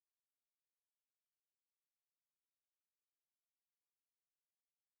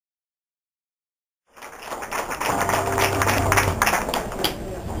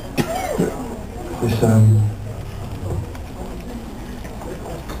This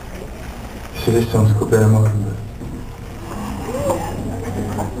song's called Mockingbird.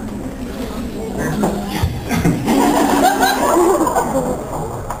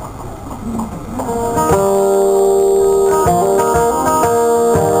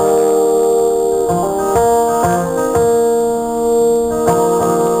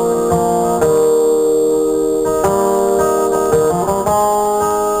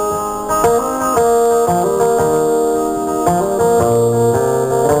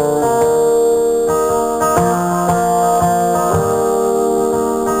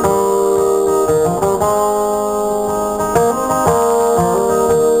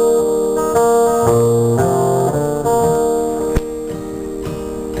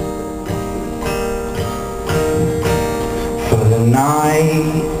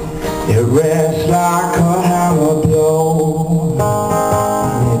 Night, it rests like a hammer blow,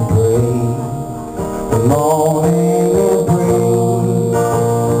 and it breaks, the morning it brings,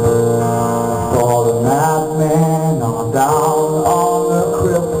 for the madmen are down on the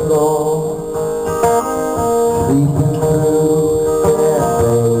crypt floor, sleeping through their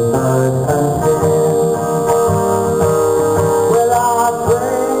favors and sins. Well, I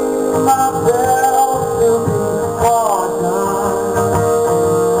bring myself to be pardoned.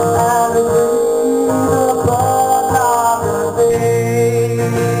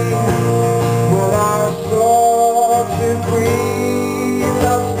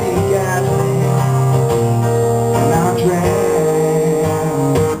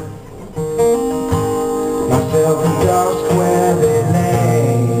 Myself in dust where they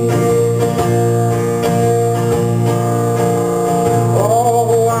lay.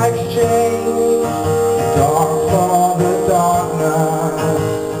 Oh, I exchange dark for the darkness,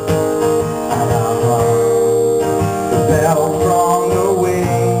 and I heard the bell from the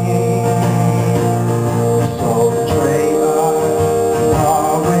wing. So betray us,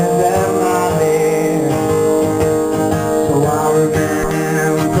 are with them I live. So I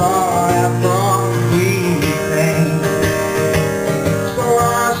remember from me. So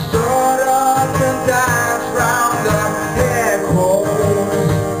I stood up and danced round the airport.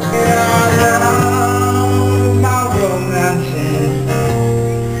 Yeah, around my romances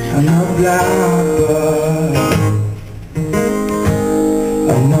and the blackbird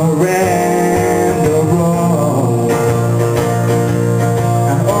and the random road.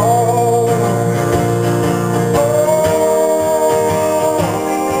 And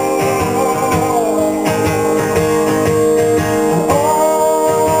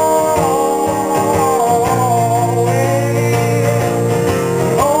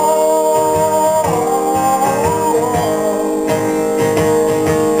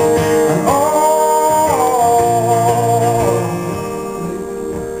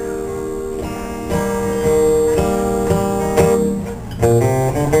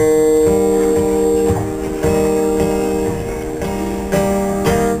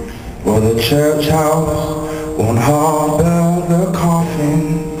well, the church house won't harbor the coffin,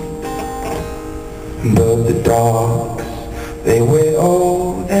 but the dogs, they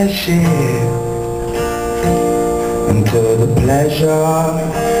will their share. And to the pleasure,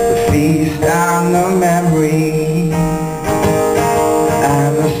 the feast and the memory,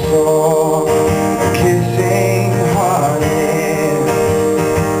 and the sore kissing her lips.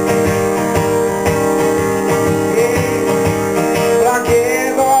 I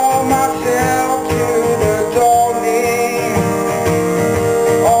gave all myself to the dawning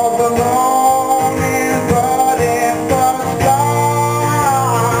of the morning, burning for the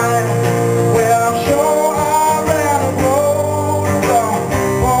sky. Well, I'm sure I ran a road from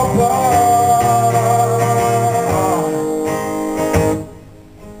above.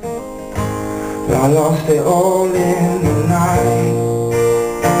 But I lost it all in the night.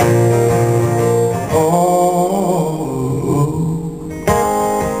 Oh,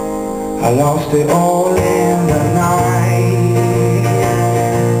 I lost it all